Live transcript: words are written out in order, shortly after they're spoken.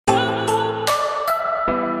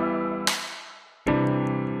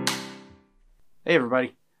Hey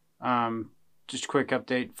everybody. Just a quick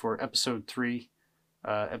update for episode 3.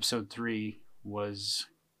 Episode 3 was,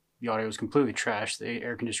 the audio was completely trashed. The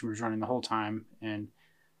air conditioner was running the whole time, and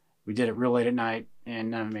we did it real late at night, and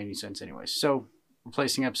none of it made any sense anyways. So,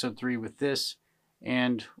 replacing episode 3 with this,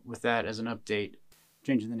 and with that as an update,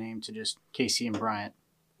 changing the name to just Casey and Bryant,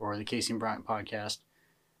 or the Casey and Bryant podcast.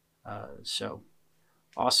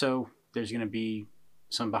 Also, there's going to be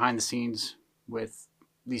some behind the scenes with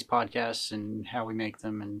these podcasts and how we make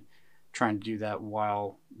them, and trying to do that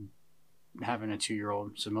while having a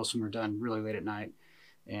 2-year-old. So most of them are done really late at night,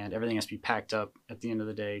 and everything has to be packed up at the end of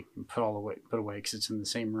the day and put away because it's in the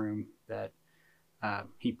same room that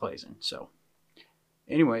he plays in. So,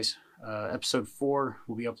 anyways, episode 4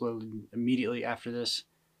 will be uploaded immediately after this.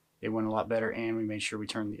 It went a lot better, and we made sure we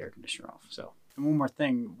turned the air conditioner off. So, and one more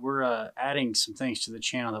thing, we're adding some things to the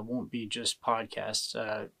channel that won't be just podcasts.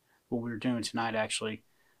 What we're doing tonight, actually,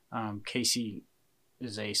 Casey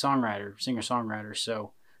is a singer-songwriter,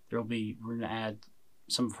 so we're going to add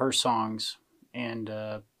some of her songs and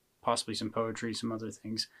possibly some poetry, some other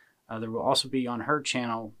things. There will also be on her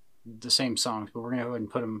channel the same songs, but we're going to go ahead and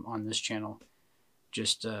put them on this channel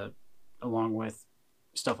just along with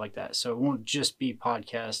stuff like that. So it won't just be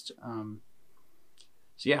podcast.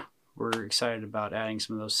 So yeah, we're excited about adding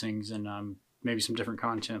some of those things and maybe some different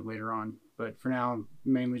content later on. But for now,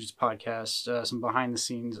 mainly just podcasts, some behind the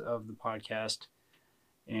scenes of the podcast,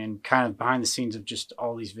 and kind of behind the scenes of just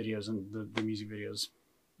all these videos and the music videos,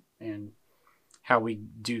 and how we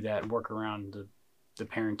do that, work around the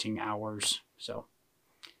parenting hours. So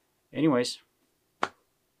anyways,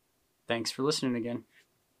 thanks for listening again.